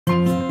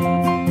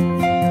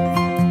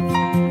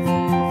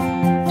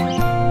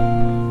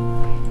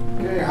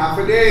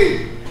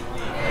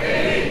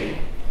day.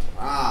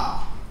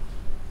 Wow.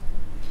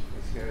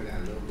 Let's hear that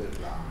a little bit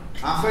louder.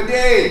 Half a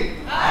day.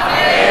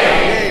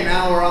 Okay,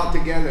 now we're all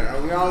together.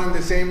 Are we all in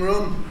the same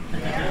room?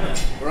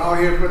 We're all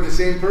here for the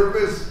same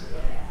purpose?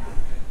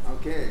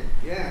 Okay.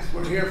 Yes,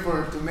 we're here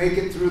to make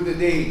it through the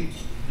day.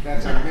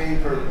 That's our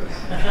main purpose.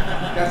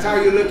 That's how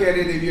you look at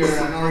it if you're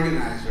an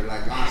organizer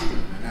like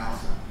Austin and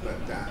Elsa. But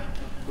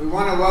we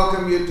want to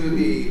welcome you to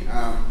the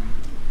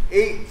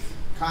 8th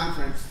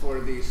conference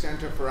for the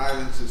Center for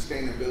Island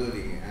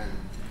Sustainability. And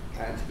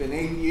it's been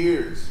 8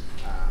 years,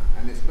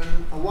 and it's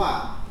been a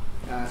while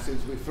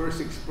since we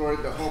first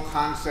explored the whole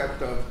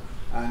concept of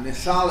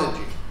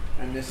Nisology.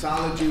 And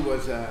Nisology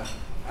was a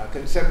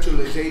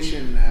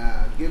conceptualization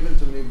given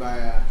to me by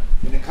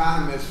an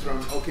economist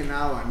from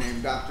Okinawa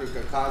named Dr.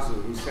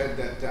 Kakazu, who said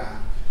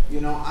that, you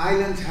know,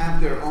 islands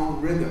have their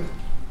own rhythm,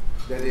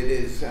 that it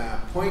is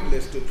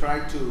pointless to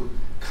try to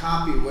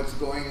copy what's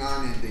going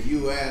on in the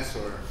US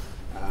or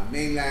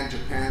mainland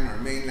Japan or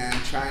mainland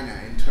China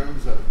in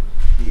terms of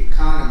the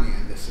economy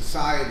and the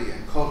society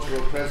and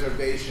cultural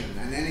preservation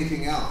and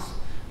anything else.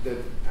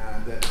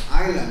 That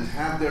islands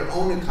have their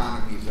own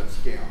economies of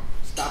scale.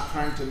 Stop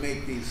trying to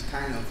make these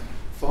kind of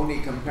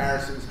phony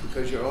comparisons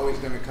because you're always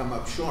going to come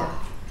up short.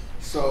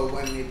 So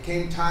when it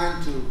came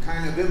time to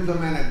kind of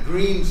implement a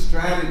green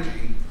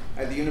strategy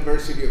at the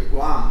University of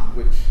Guam,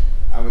 which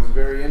I was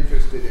very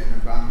interested in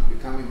about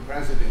becoming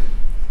president,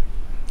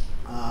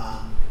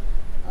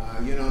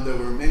 you know, there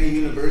were many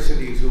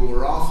universities who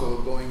were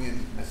also going in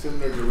a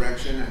similar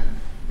direction, and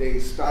they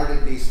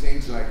started these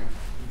things like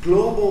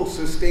global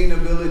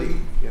sustainability.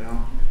 You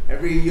know,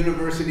 every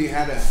university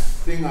had a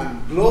thing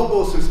on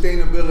global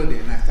sustainability,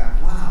 and I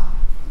thought, wow,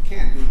 you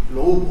can't do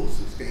global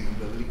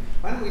sustainability.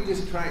 Why don't we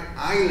just try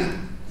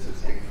island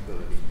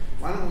sustainability?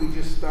 Why don't we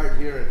just start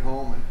here at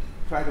home and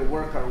try to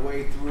work our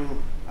way through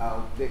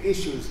the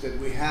issues that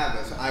we have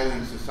as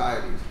island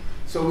societies?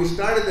 So we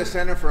started the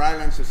Center for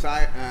Island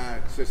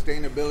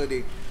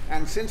Sustainability,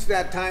 and since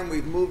that time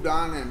we've moved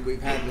on and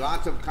we've had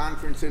lots of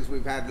conferences,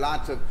 we've had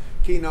lots of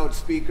keynote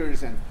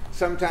speakers, and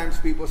sometimes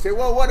people say,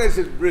 well, what has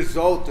it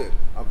resulted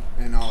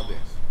in all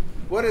this?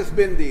 What has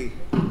been the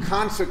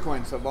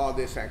consequence of all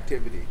this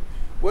activity?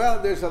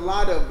 Well, there's a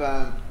lot of,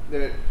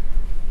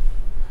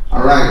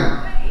 all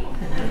right,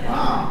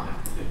 wow.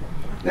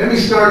 Let me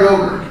start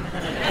over.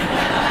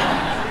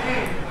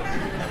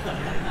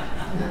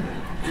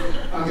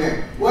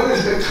 Okay, what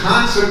is the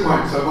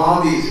consequence of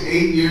all these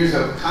 8 years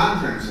of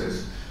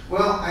conferences?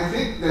 Well, I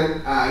think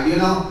that, you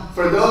know,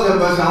 for those of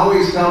us, I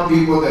always tell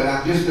people that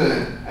I'm just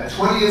a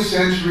 20th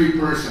century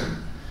person.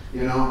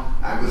 You know,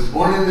 I was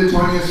born in the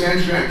 20th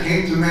century, I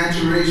came to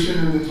maturation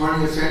in the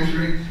 20th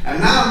century, and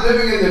now I'm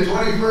living in the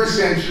 21st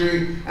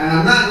century, and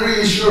I'm not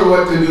really sure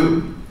what to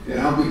do, you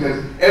know,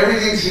 because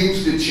everything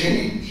seems to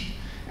change.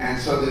 And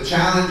so the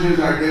challenges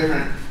are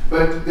different.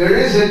 But there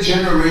is a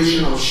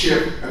generational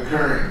shift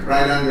occurring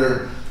right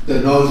under the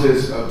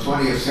noses of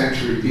 20th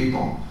century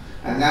people.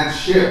 And that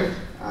shift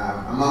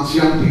amongst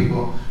young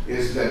people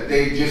is that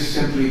they just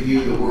simply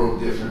view the world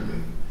differently.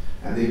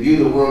 And they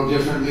view the world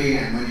differently,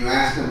 and when you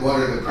ask them what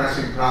are the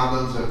pressing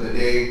problems of the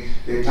day,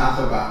 they talk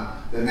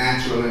about the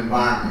natural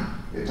environment.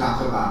 They talk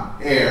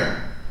about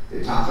air.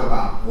 They talk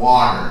about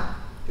water.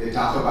 They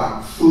talk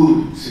about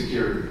food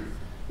security.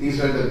 These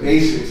are the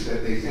basics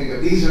that they think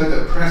of. These are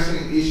the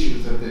pressing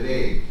issues of the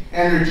day.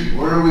 Energy,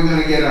 where are we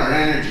going to get our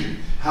energy?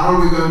 How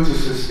are we going to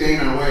sustain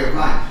our way of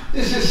life?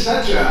 This is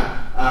such a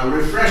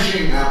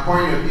refreshing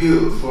point of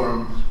view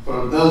for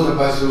those of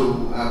us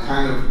who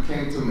kind of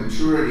came to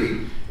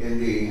maturity in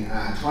the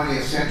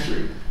 20th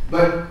century.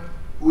 But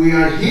we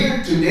are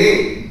here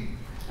today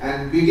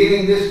and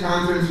beginning this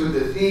conference with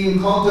the theme,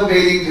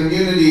 Cultivating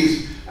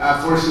Communities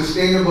for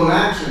Sustainable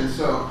Action.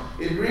 So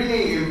it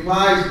really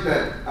implies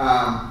that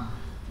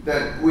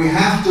that we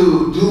have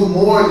to do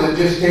more than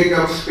just take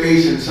up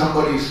space in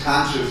somebody's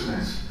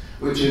consciousness,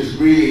 which is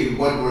really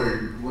what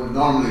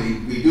normally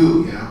we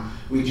do, you know.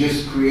 We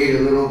just create a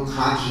little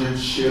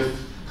consciousness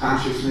shift,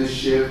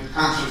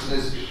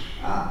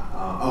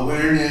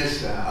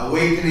 awareness,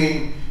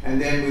 awakening,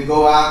 and then we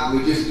go out and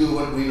we just do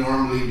what we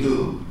normally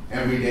do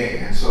every day.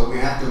 And so we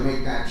have to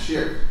make that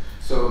shift.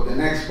 So the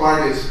next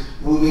part is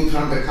moving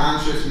from the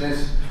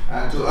consciousness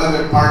to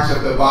other parts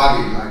of the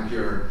body, like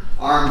your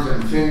arms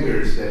and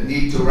fingers that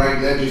need to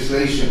write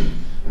legislation.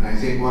 And I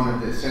think one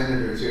of the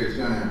senators here is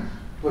going to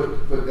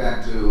put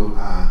that to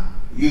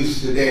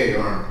use today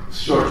or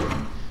shortly.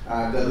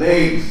 The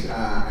legs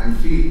and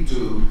feet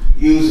to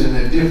use in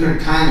a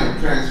different kind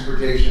of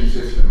transportation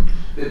system.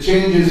 The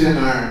changes in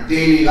our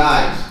daily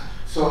lives.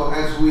 So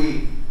as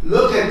we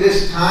look at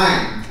this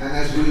time and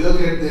as we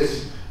look at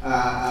this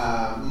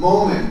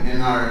moment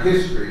in our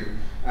history,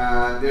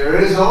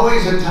 there is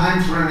always a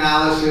time for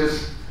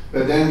analysis,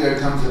 but then there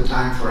comes a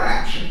time for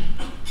action.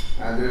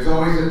 There's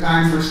always a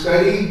time for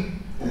study,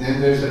 and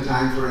then there's a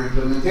time for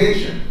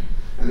implementation.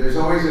 And there's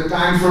always a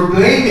time for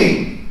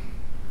blaming,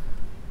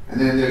 and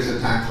then there's a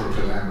time for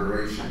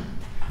collaboration.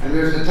 And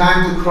there's a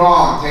time to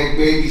crawl and take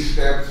baby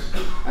steps,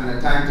 and a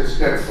time to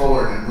step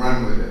forward and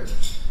run with it.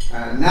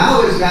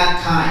 now is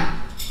that time.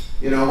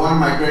 You know, one of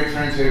my great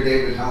friends here,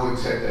 David Howard,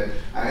 said that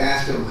I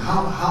asked him,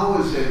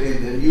 how is it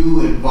in the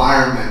new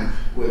environment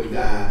with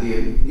the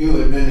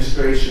new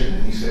administration?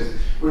 And he says,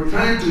 we're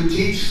trying to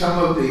teach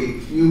some of the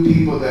new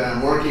people that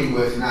I'm working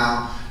with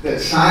now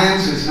that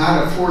science is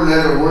not a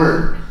 4-letter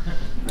word.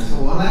 I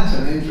said, well, that's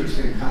an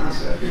interesting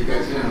concept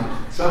because, you know,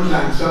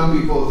 sometimes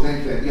some people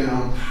think that, you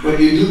know,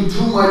 when you do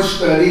too much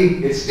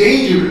study, it's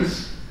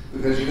dangerous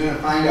because you're going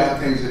to find out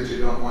things that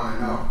you don't want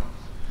to know.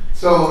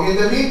 So in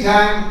the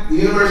meantime,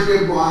 the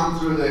University of Guam,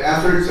 through the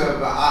efforts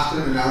of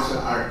Austin and Elsa,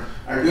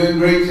 are doing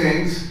great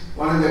things.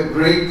 One of the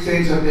great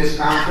things of this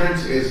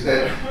conference is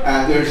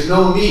that there's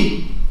no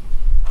meat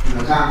in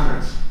the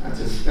conference. That's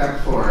a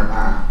step for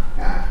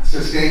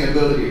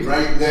sustainability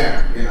right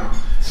there, you know.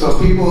 So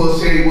people will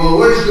say, well,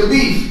 where's the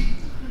beef?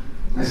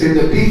 I said,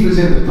 the beef is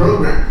in the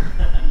program.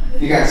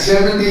 You got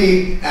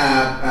 70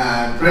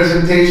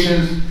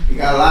 presentations, you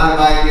got a lot of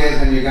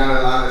ideas, and you got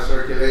a lot of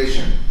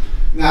circulation.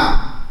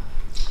 Now,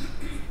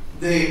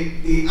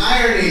 the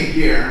irony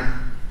here,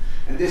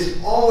 and this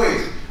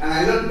always, and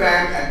I look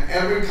back at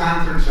every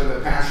conference of the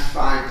past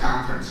 5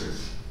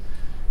 conferences,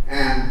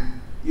 and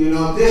you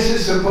know, this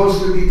is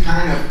supposed to be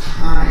kind of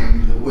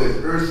timed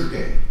with Earth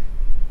Day.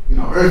 You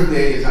know, Earth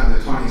Day is on the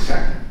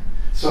 22nd.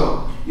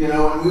 So, you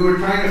know, when we were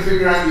trying to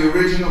figure out the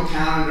original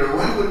calendar,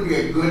 when would be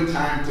a good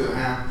time to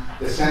have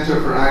the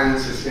Center for Island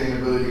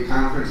Sustainability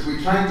Conference,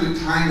 we tried to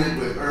time it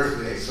with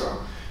Earth Day.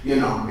 So, you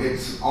know,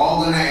 it's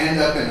all going to end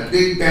up in a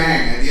big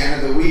bang at the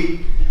end of the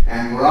week,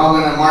 and we're all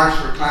going to march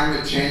for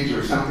climate change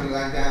or something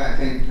like that. I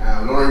think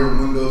Lori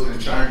Raimundo's in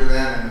charge of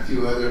that and a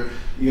few other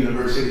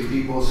university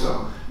people.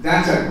 So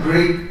that's a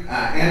great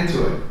end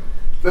to it.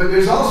 But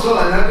there's also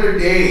another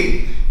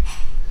day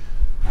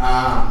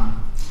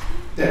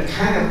that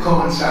kind of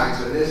coincides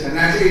with this, and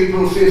that's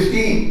April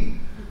 15.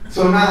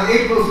 So now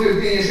April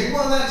 15, you say,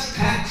 well, that's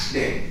tax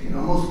day. You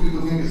know, most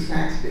people think it's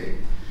tax day.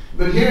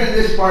 But here in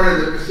this part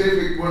of the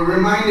Pacific, we're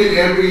reminded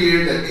every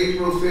year that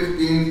April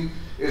 15th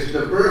is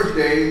the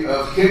birthday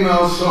of Kim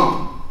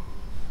Il-sung,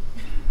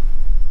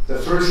 the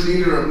first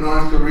leader of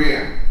North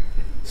Korea.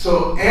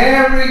 So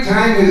every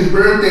time his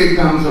birthday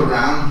comes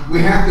around, we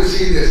have to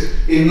see this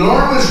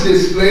enormous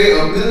display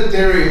of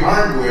military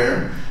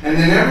hardware, and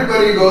then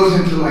everybody goes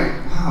into like,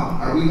 wow,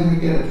 are we going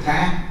to get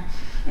attacked?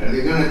 Are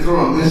they going to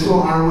throw a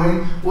missile our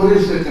way? What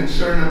is the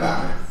concern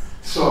about it?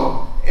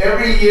 So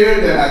every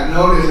year that I've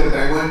noticed as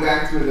I went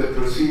back through the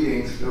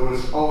proceedings, there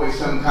was always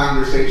some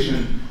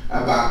conversation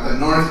about the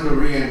North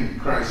Korean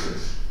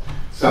crisis.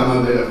 Some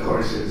of it, of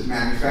course, is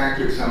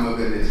manufactured, some of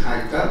it is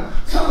hyped up,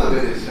 some of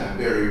it is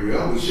very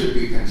real. We should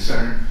be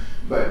concerned.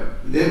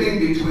 But living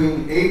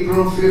between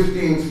April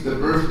 15th, the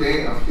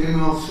birthday of Kim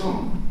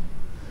Il-sung,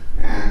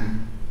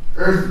 and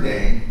Earth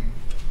Day,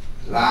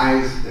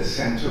 lies the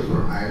Center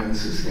for Island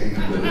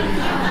Sustainability.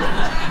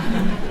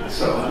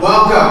 So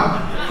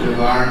welcome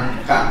to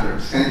our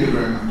conference. Thank you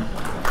very much.